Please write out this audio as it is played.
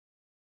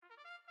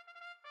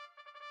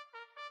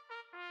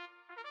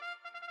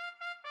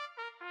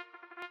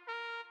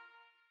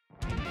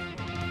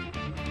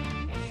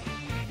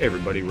Hey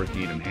everybody, Rick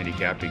Needham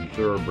handicapping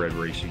thoroughbred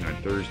racing on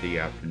Thursday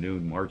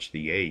afternoon, March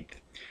the 8th.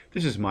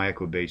 This is my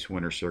Equibase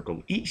Winter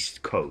Circle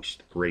East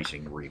Coast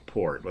Racing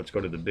Report. Let's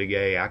go to the Big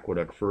A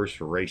Aqueduct first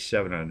for race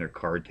 7 on their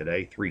card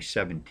today,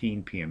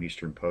 3:17 p.m.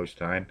 Eastern Post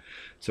Time.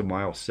 It's a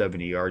mile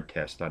 70-yard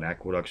test on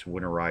Aqueduct's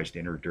winterized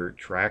inner dirt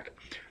track.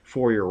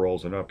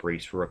 4-year-olds and up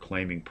race for a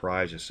claiming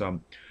prize of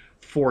some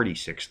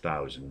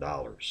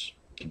 $46,000.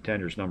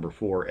 Contenders number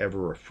 4,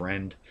 Ever a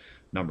Friend,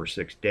 number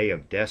 6, Day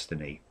of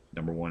Destiny,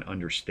 number 1,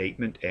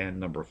 Understatement, and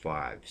number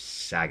 5,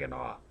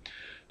 Saginaw.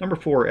 Number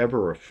 4,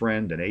 Ever a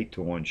Friend, an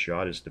 8-to-1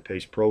 shot, is the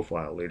pace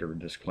profile leader in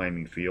this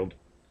claiming field.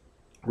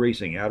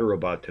 Racing at or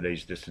about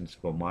today's distance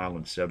of 1 mile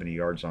and 70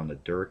 yards on the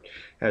dirt,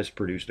 has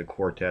produced a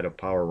quartet of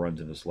power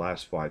runs in his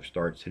last 5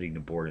 starts, hitting the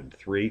board in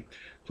 3,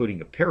 including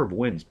a pair of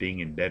wins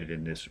being embedded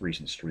in this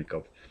recent streak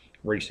of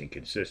racing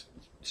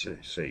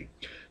consistency.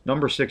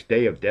 Number 6,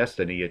 Day of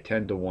Destiny, a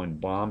 10-to-1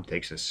 bomb,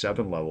 takes a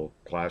 7-level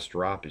class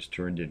drop, has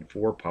turned in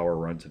 4 power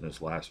runs in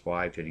his last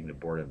 5, hitting the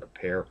board in a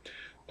pair,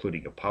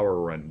 including a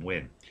power run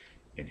win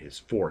in his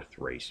 4th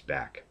race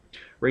back.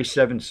 Race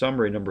 7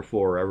 summary, number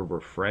 4, Ever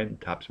a Friend,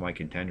 tops my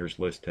contenders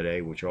list today,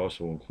 which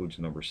also includes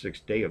number 6,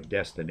 Day of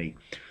Destiny,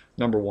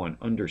 number 1,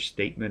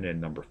 Understatement, and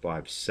number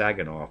 5,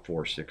 Saginaw,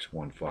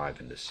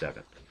 4-6-1-5 in the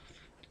 7th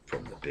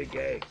from the Big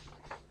A.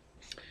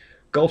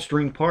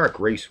 Gulfstream Park,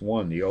 race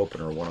 1, the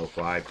opener,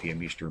 1:05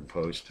 p.m. Eastern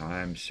Post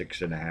Time,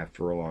 6.5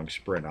 furlong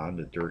sprint on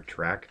the dirt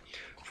track.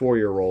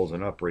 4-year-olds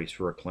and up race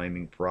for a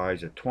claiming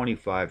prize of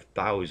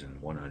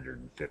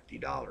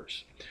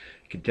 $25,150.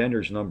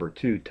 Contenders number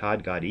 2,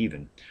 Todd Got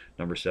Even,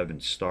 number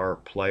 7, Star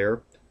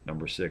Player,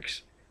 number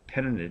 6,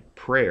 Penitent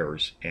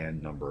Prayers,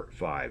 and number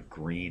 5,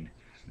 Green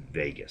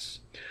Vegas.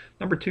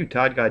 Number 2,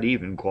 Todd Got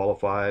Even,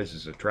 qualifies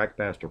as a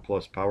Trackmaster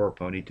Plus Power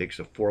Pony, takes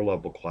a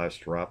 4-level class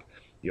drop.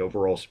 The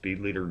overall speed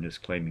leader in this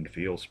claiming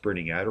field,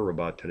 sprinting at or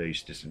about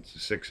today's distance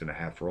of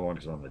 6.5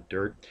 furlongs on the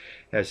dirt,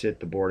 has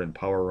hit the board in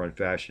power run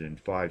fashion in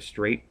 5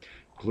 straight,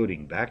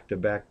 including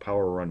back-to-back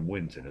power run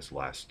wins in his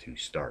last 2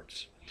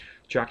 starts.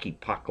 Jockey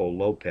Paco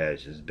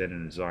Lopez has been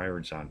in his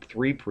irons on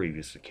 3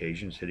 previous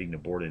occasions, hitting the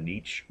board in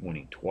each,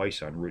 winning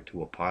twice en route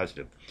to a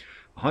positive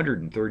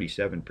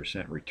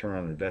 137% return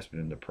on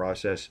investment in the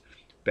process,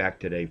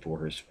 back today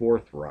for his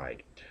 4th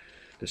ride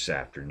this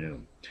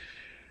afternoon.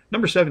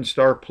 Number 7,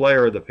 Star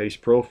Player, the pace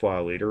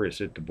profile leader, has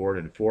hit the board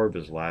in 4 of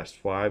his last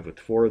 5, with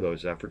 4 of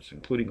those efforts,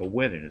 including a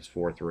win in his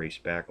 4th race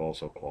back,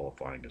 also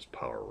qualifying as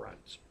power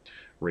runs.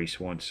 Race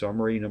 1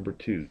 summary, number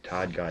 2,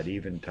 Todd Got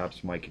Even,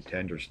 tops my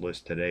contenders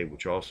list today,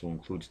 which also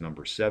includes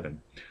number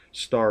 7,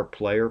 Star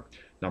Player,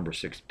 number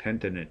 6,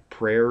 Penitent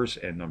Prayers,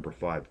 and number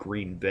 5,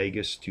 Green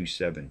Vegas,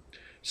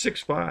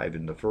 2-7-6-5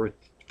 in the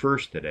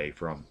first today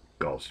from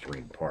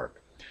Gulfstream Park.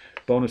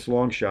 Bonus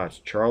long shots,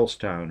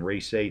 Charlestown,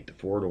 race 8, the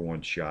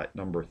 4-to-1 shot,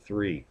 number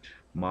 3,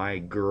 My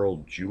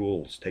Girl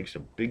Jules, takes a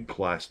big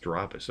class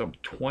drop of some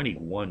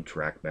 21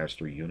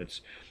 Trackmaster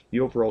units. The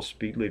overall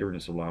speed leader in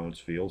his allowance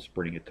field,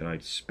 sprinting at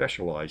tonight's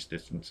specialized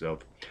distance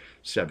of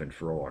 7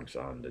 furlongs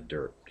on the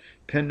dirt.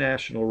 Penn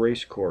National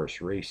Racecourse,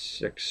 race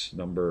 6,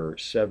 number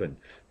 7,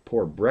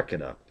 Poor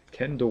Breckenna,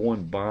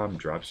 10-to-1 bomb,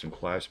 drops in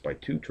class by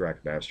 2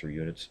 Trackmaster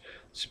units.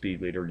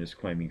 Speed leader in his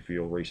claiming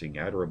field, racing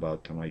at or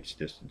about tonight's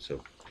distance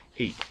of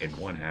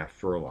 8.5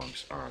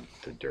 furlongs on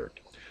the dirt.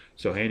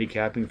 So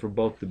handicapping for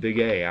both the Big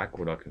A,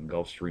 Aqueduct, and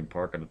Gulfstream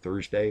Park on a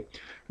Thursday,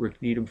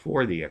 Rick Needham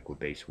for the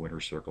Equibase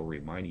Winter Circle,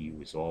 reminding you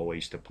as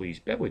always to please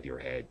bet with your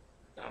head,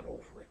 not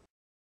over it.